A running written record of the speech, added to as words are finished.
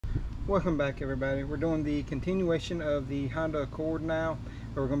Welcome back, everybody. We're doing the continuation of the Honda Accord now.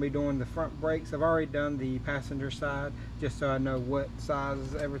 We're going to be doing the front brakes. I've already done the passenger side just so I know what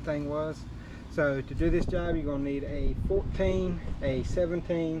size everything was. So to do this job, you're going to need a 14, a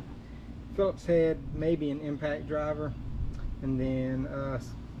 17, Phillips head, maybe an impact driver, and then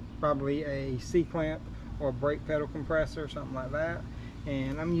probably a C-clamp or a brake pedal compressor, something like that.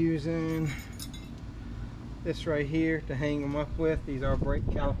 And I'm using this right here to hang them up with. These are brake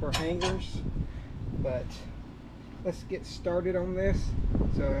caliper hangers. But let's get started on this.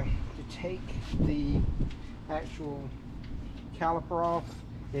 So to take the actual caliper off,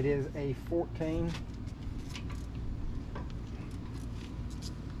 it is a 14.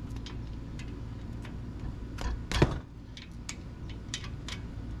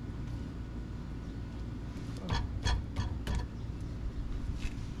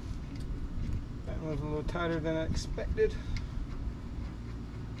 That was a little tighter than I expected.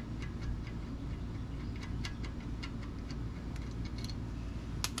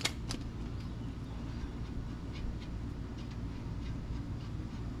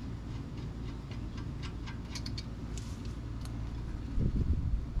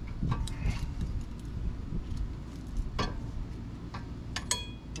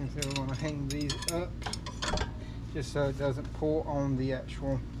 And so we're going to hang these up just so it doesn't pull on the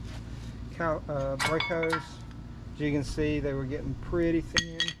actual brake hose. As you can see, they were getting pretty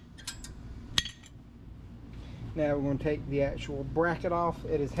thin. Now we're going to take the actual bracket off.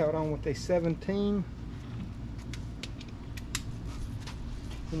 It is held on with a 17.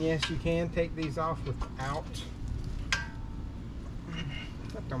 And yes, you can take these off without.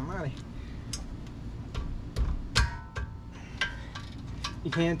 What almighty.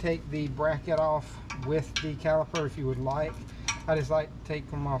 You can take the bracket off with the caliper if you would like. I just like to take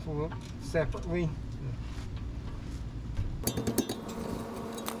them off a little separately.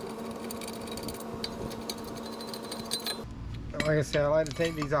 Like I said, I like to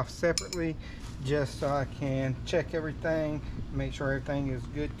take these off separately just so I can check everything, make sure everything is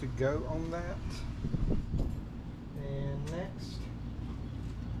good to go on that. And next,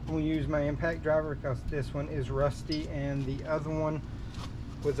 I'm going to use my impact driver because this one is rusty and the other one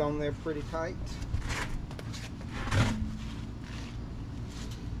was on there pretty tight.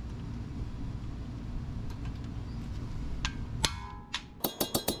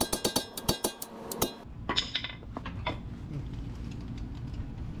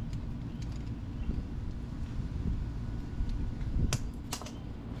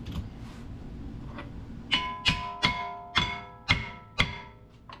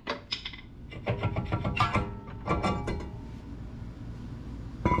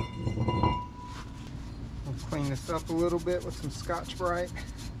 Clean this up a little bit with some Scotch-Brite.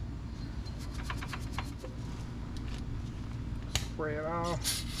 Spray it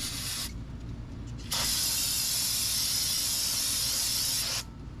off.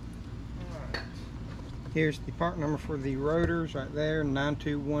 Alright. Here's the part number for the rotors right there,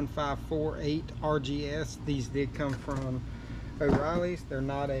 921548 RGS. These did come from O'Reilly's. They're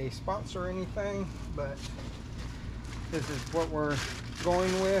not a sponsor or anything, but this is what we're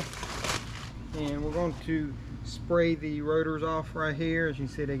going with. And we're going to spray the rotors off right here. As you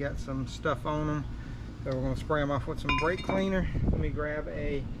can see, they got some stuff on them, so we're going to spray them off with some brake cleaner. Let me grab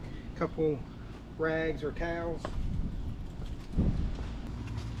a couple rags or towels.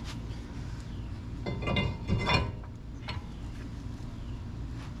 I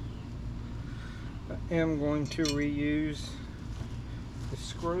am going to reuse the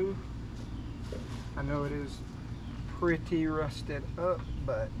screw. I know it is pretty rusted up,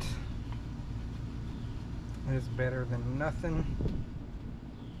 but it's better than nothing.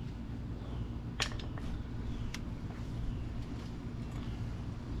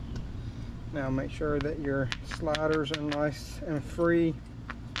 Now make sure that your sliders are nice and free.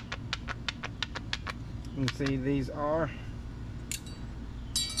 You can see these are.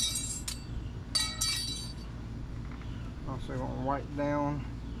 Also going to wipe down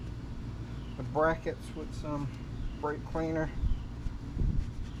the brackets with some brake cleaner.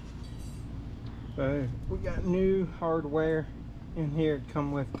 So we got new hardware in here to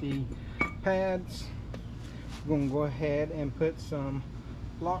come with the pads. We're going to go ahead and put some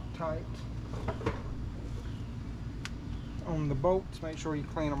Loctite on the bolts. Make sure you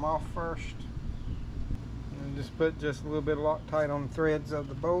clean them off first. And just put just a little bit of Loctite on the threads of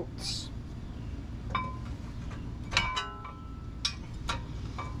the bolts.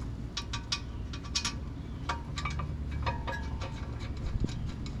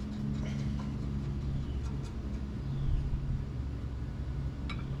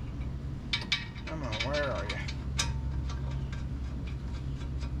 Come on, where are you?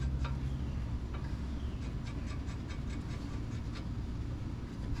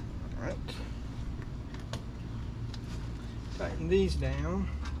 these down.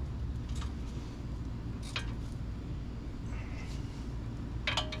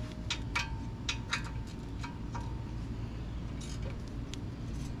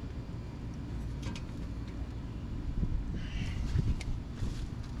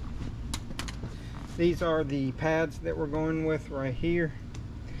 These are the pads that we're going with right here.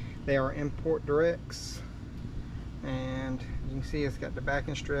 They are import directs, and you can see it's got the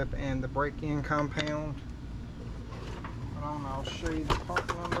backing strip and the break-in compound. Hold on, I'll show you the part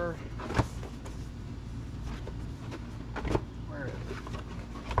number. Where is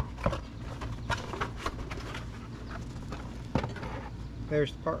it?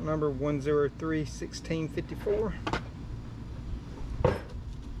 There's the part number 1031654.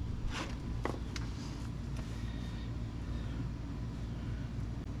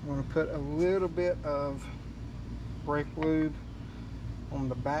 I'm going to put a little bit of brake lube on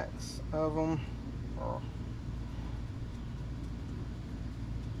the backs of them.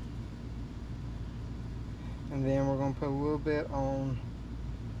 And then we're going to put a little bit on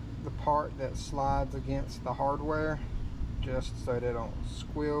the part that slides against the hardware, just so they don't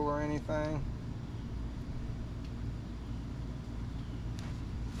squeal or anything.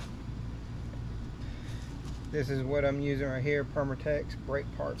 This is what I'm using right here, Permatex brake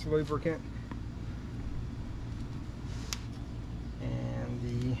parts lubricant. And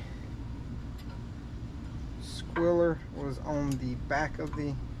the squealer was on the back of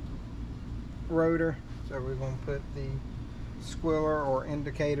the rotor, so we're going to put the squealer or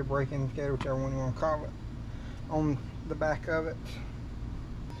indicator, brake indicator, whichever one you want to call it, on the back of it.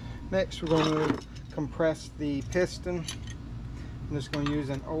 Next, we're going to compress the piston. I'm just going to use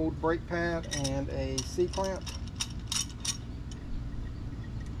an old brake pad and a C-clamp.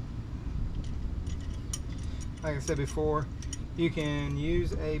 Like I said before, you can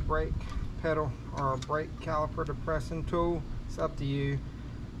use a brake pedal or a brake caliper depressing tool. It's up to you.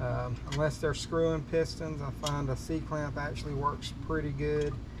 Unless they're screwing pistons, I find a C-clamp actually works pretty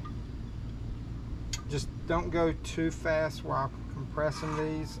good. Just don't go too fast while compressing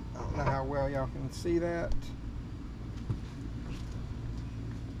these. I don't know how well y'all can see that.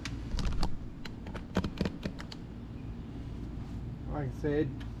 Like I said,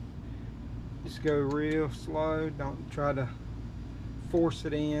 just go real slow. Don't try to force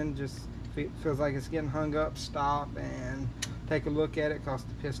it in. Just if it feels like it's getting hung up, stop and take a look at it, because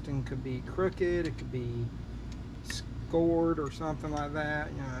the piston could be crooked, it could be scored or something like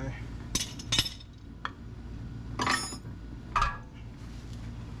that, you know.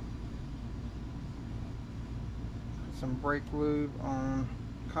 Put some brake lube on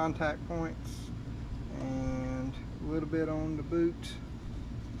contact points and a little bit on the boot.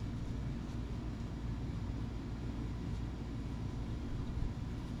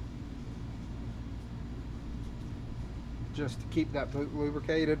 Just to keep that boot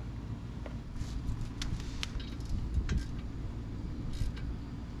lubricated.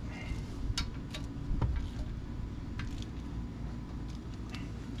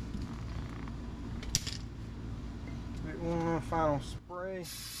 One final spray.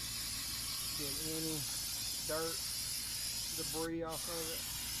 Get any dirt, debris off of it.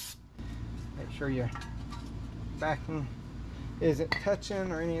 Make sure your backing isn't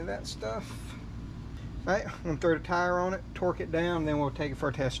touching or any of that stuff. Alright, I'm going to throw the tire on it, torque it down, and then we'll take it for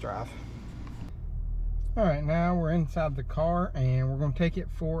a test drive. Alright, now we're inside the car and we're going to take it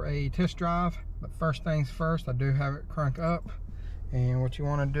for a test drive. But first things first, I do have it crank up. And what you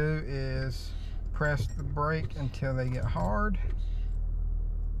want to do is press the brake until they get hard.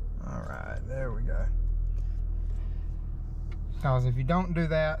 Alright, there we go. Because if you don't do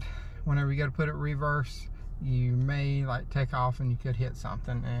that, whenever you go to put it reverse, you may like take off and you could hit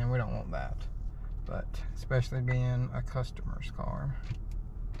something, and we don't want that. But especially being a customer's car.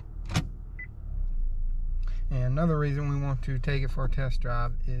 And another reason we want to take it for a test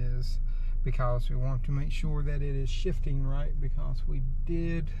drive is because we want to make sure that it is shifting right, because we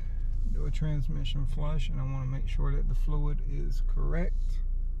did do a transmission flush and I want to make sure that the fluid is correct.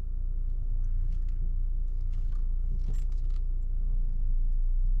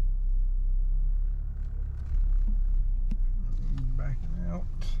 Backing out.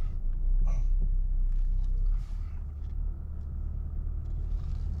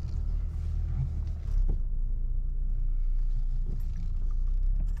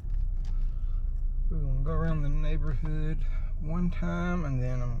 We're going to go around the neighborhood one time and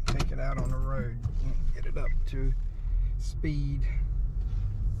then I'm going to take it out on the road and get it up to speed.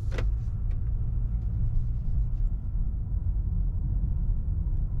 And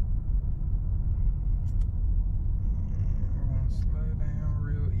we're going to slow down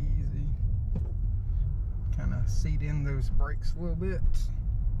real easy. Kind of seat in those brakes a little bit.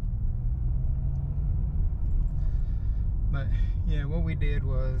 But yeah, what we did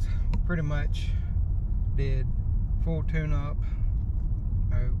was pretty much did full tune-up.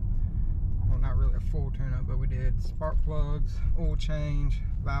 Well, not really a full tune-up, but we did spark plugs, oil change,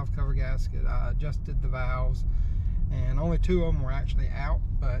 valve cover gasket. I adjusted the valves, and only 2 of them were actually out,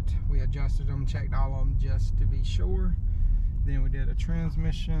 but we adjusted them, checked all of them just to be sure. Then we did a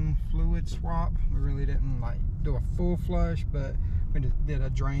transmission fluid swap. We really didn't like do a full flush, but we just did a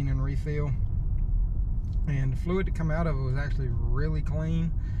drain and refill. And the fluid that come out of it was actually really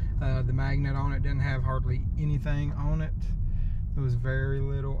clean. The magnet on it didn't have hardly anything on it. There was very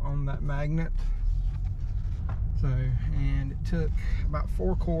little on that magnet. So, and it took about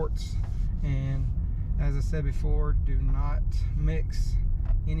 4 quarts. And as I said before, do not mix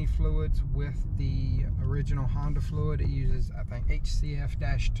any fluids with the original Honda fluid. It uses, I think,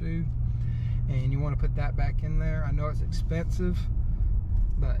 HCF-2, and you want to put that back in there. I know it's expensive,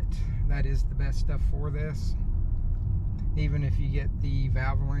 but that is the best stuff for this. Even if you get the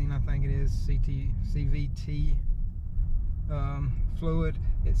Valvoline, I think it is CVT fluid,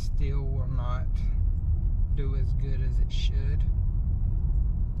 it still will not do as good as it should.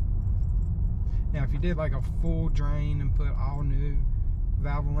 Now, if you did like a full drain and put all new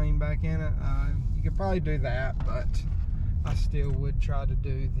Valvoline back in it, you could probably do that, but I still would try to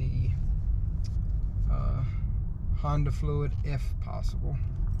do the Honda fluid if possible.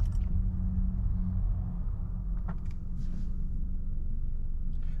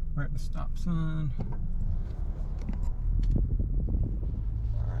 We're at the stop sign.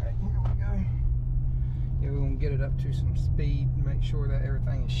 Alright, here we go. Yeah, we're going to get it up to some speed, make sure that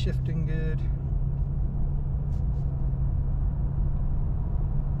everything is shifting good.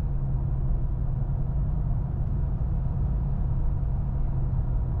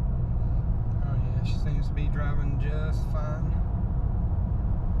 She seems to be driving just fine.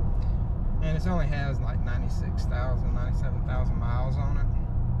 And it only has like 96,000, 97,000 miles on it.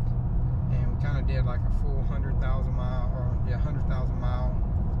 And we kind of did like a full 100,000 mile, or yeah, 100,000 mile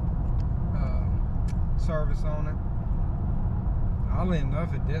service on it. Oddly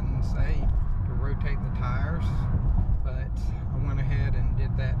enough, it didn't say to rotate the tires, but I went ahead and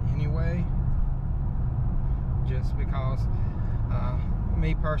did that anyway, just because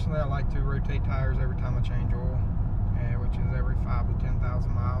me personally, I like to rotate tires every time I change oil, which is every 5,000 to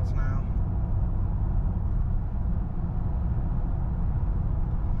 10,000 miles now.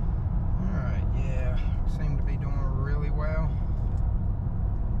 Alright, yeah, seem to be doing really well.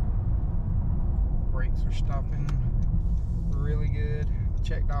 Brakes are stopping really good. I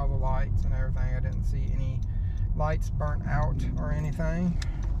checked all the lights and everything. I didn't see any lights burnt out or anything.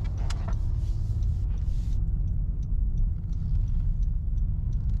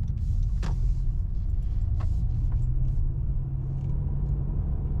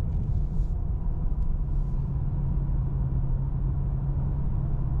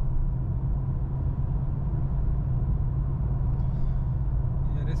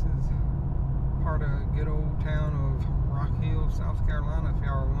 Part of good old town of Rock Hill, South Carolina, if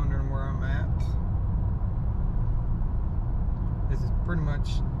y'all are wondering where I'm at. This is pretty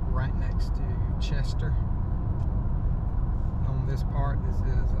much right next to Chester. On this part, this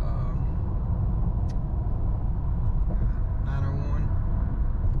is 901.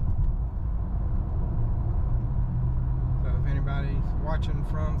 So if anybody's watching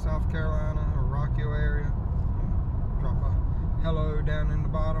from South Carolina or Rock Hill area, drop a hello down in the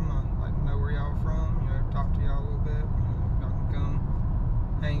bottom. I'd like to know where y'all from, talk to y'all a little bit. Y'all can come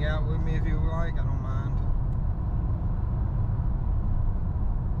hang out with me if you would like, I don't mind.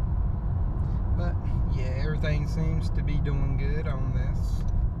 But yeah, everything seems to be doing good on this.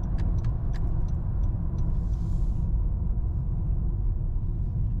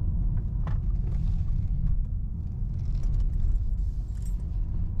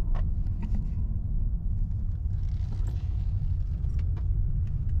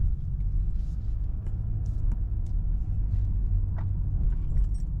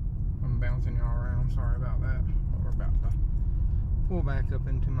 Bouncing y'all around, sorry about that. We're about to pull back up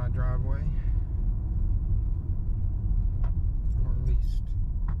into my driveway, or at least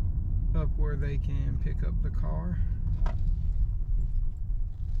up where they can pick up the car.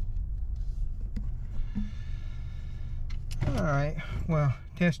 Alright, well,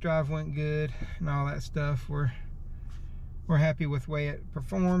 test drive went good and all that stuff. We're happy with the way it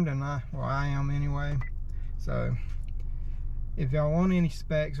performed, and I am anyway. So if y'all want any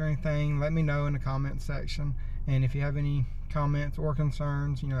specs or anything, let me know in the comment section. And if you have any comments or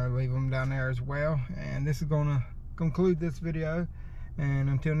concerns, leave them down there as well. And this is going to conclude this video. And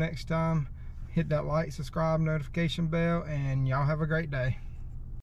until next time, hit that like, subscribe, notification bell, and y'all have a great day.